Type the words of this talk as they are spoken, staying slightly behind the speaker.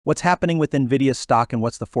What's happening with Nvidia's stock and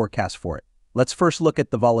what's the forecast for it? Let's first look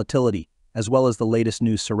at the volatility, as well as the latest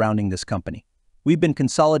news surrounding this company. We've been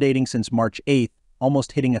consolidating since March 8th,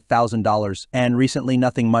 almost hitting $1,000, and recently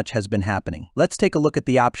nothing much has been happening. Let's take a look at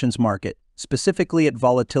the options market. Specifically at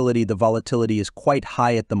volatility, the volatility is quite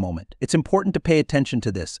high at the moment. It's important to pay attention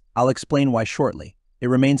to this. I'll explain why shortly. It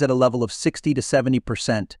remains at a level of 60 to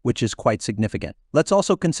 70%, which is quite significant. Let's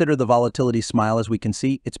also consider the volatility smile. As we can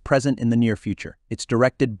see, it's present in the near future. It's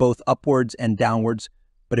directed both upwards and downwards,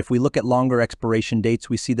 but if we look at longer expiration dates,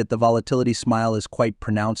 we see that the volatility smile is quite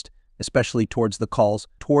pronounced, especially towards the calls.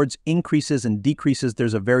 Towards increases and decreases,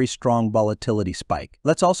 there's a very strong volatility spike.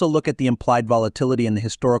 Let's also look at the implied volatility and the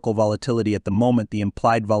historical volatility. At the moment, the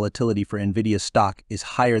implied volatility for Nvidia's stock is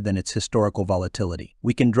higher than its historical volatility.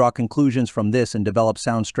 We can draw conclusions from this and develop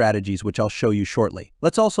sound strategies, which I'll show you shortly.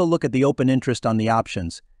 Let's also look at the open interest on the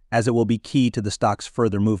options, as it will be key to the stock's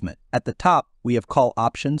further movement. At the top, we have call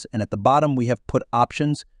options, and at the bottom, we have put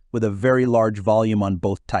options with a very large volume on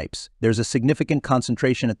both types. There's a significant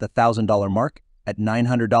concentration at the $1,000 mark, at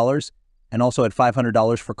 $900, and also at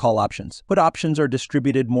 $500 for call options. Put options are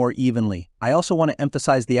distributed more evenly. I also want to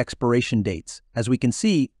emphasize the expiration dates. As we can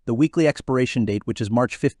see, the weekly expiration date, which is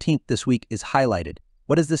March 15th this week, is highlighted.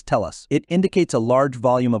 What does this tell us? It indicates a large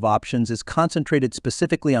volume of options is concentrated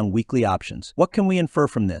specifically on weekly options. What can we infer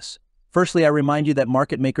from this? Firstly, I remind you that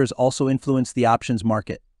market makers also influence the options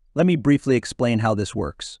market. Let me briefly explain how this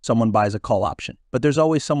works. Someone buys a call option, but there's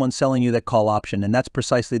always someone selling you that call option, and that's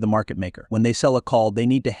precisely the market maker. When they sell a call, they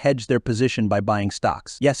need to hedge their position by buying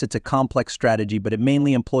stocks. Yes, it's a complex strategy, but it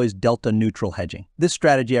mainly employs delta neutral hedging. This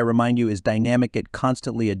strategy, I remind you, is dynamic. It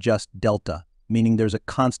constantly adjusts delta, meaning there's a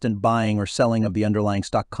constant buying or selling of the underlying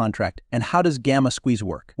stock contract. And how does gamma squeeze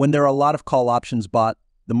work? When there are a lot of call options bought,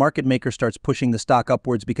 the market maker starts pushing the stock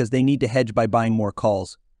upwards because they need to hedge by buying more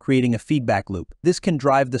calls, creating a feedback loop. This can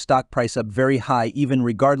drive the stock price up very high, even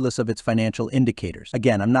regardless of its financial indicators.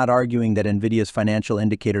 Again, I'm not arguing that Nvidia's financial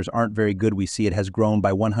indicators aren't very good. We see it has grown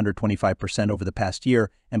by 125% over the past year,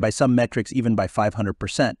 and by some metrics, even by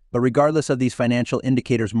 500%. But regardless of these financial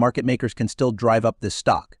indicators, market makers can still drive up this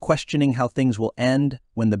stock. Questioning how things will end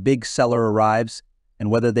when the big seller arrives, and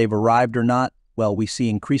whether they've arrived or not, well, we see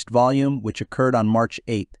increased volume, which occurred on March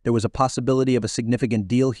 8th. There was a possibility of a significant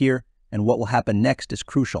deal here, and what will happen next is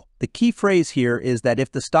crucial. The key phrase here is that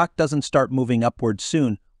if the stock doesn't start moving upwards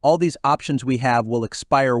soon, all these options we have will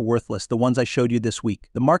expire worthless, the ones I showed you this week.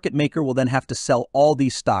 The market maker will then have to sell all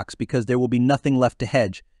these stocks because there will be nothing left to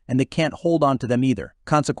hedge, and they can't hold on to them either.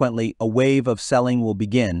 Consequently, a wave of selling will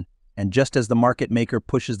begin, and just as the market maker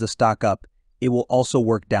pushes the stock up, it will also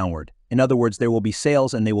work downward. In other words, there will be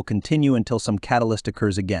sales and they will continue until some catalyst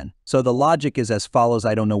occurs again. So the logic is as follows.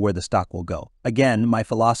 I don't know where the stock will go. Again, my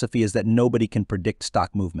philosophy is that nobody can predict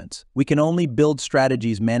stock movements. We can only build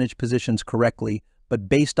strategies, manage positions correctly, but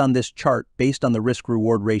based on this chart, based on the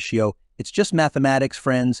risk-reward ratio, it's just mathematics,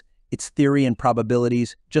 friends. It's theory and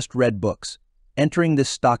probabilities, just read books. Entering this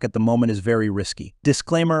stock at the moment is very risky.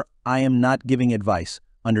 Disclaimer, I am not giving advice.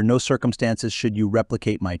 Under no circumstances should you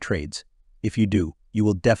replicate my trades. If you do, you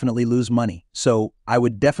will definitely lose money. So I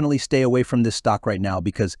would definitely stay away from this stock right now,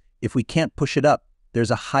 because if we can't push it up, there's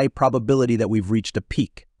a high probability that we've reached a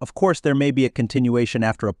peak. Of course, there may be a continuation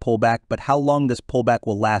after a pullback, but how long this pullback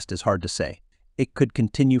will last is hard to say. It could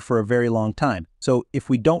continue for a very long time. So if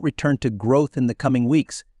we don't return to growth in the coming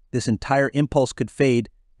weeks, this entire impulse could fade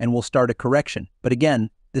and we'll start a correction. But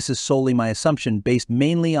again, this is solely my assumption based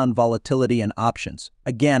mainly on volatility and options.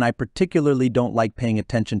 Again, I particularly don't like paying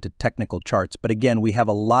attention to technical charts, but again, we have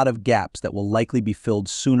a lot of gaps that will likely be filled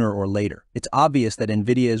sooner or later. It's obvious that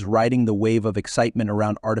Nvidia is riding the wave of excitement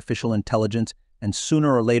around artificial intelligence, and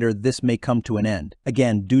sooner or later this may come to an end.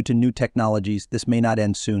 Again, due to new technologies, this may not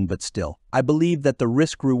end soon, but still. I believe that the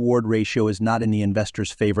risk-reward ratio is not in the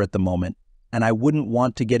investor's favor at the moment, and I wouldn't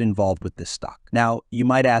want to get involved with this stock. Now, you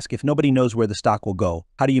might ask, if nobody knows where the stock will go,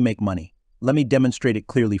 how do you make money? Let me demonstrate it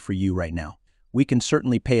clearly for you right now. We can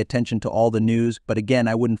certainly pay attention to all the news, but again,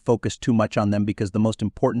 I wouldn't focus too much on them because the most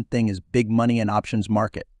important thing is big money and options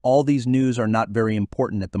market. All these news are not very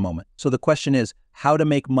important at the moment. So the question is, how to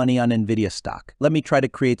make money on Nvidia stock? Let me try to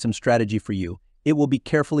create some strategy for you. It will be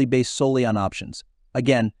carefully based solely on options.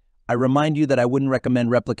 Again, I remind you that I wouldn't recommend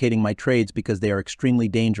replicating my trades because they are extremely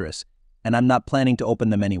dangerous, and I'm not planning to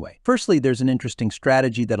open them anyway. Firstly, there's an interesting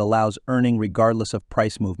strategy that allows earning regardless of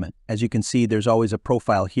price movement. As you can see, there's always a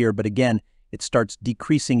profile here, but again, it starts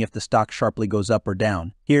decreasing if the stock sharply goes up or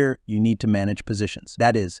down. Here, you need to manage positions.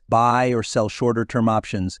 That is, buy or sell shorter-term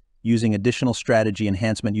options using additional strategy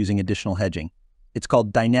enhancement using additional hedging. It's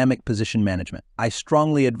called dynamic position management. I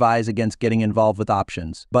strongly advise against getting involved with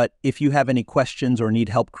options, but if you have any questions or need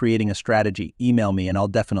help creating a strategy, email me and I'll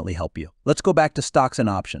definitely help you. Let's go back to stocks and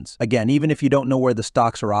options. Again, even if you don't know where the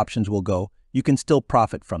stocks or options will go, you can still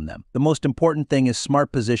profit from them. The most important thing is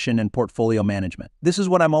smart position and portfolio management. This is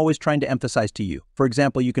what I'm always trying to emphasize to you. For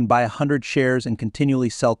example, you can buy 100 shares and continually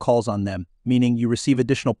sell calls on them, meaning you receive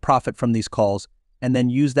additional profit from these calls, and then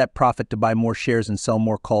use that profit to buy more shares and sell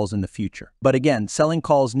more calls in the future. But again, selling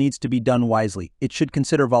calls needs to be done wisely. It should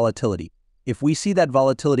consider volatility. If we see that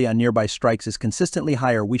volatility on nearby strikes is consistently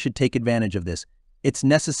higher, we should take advantage of this. It's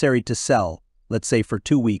necessary to sell, let's say for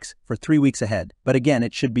 2 weeks, for 3 weeks ahead. But again,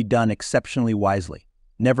 it should be done exceptionally wisely.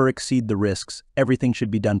 Never exceed the risks. Everything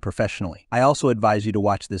should be done professionally. I also advise you to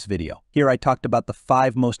watch this video. Here I talked about the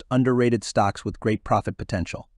 5 most underrated stocks with great profit potential.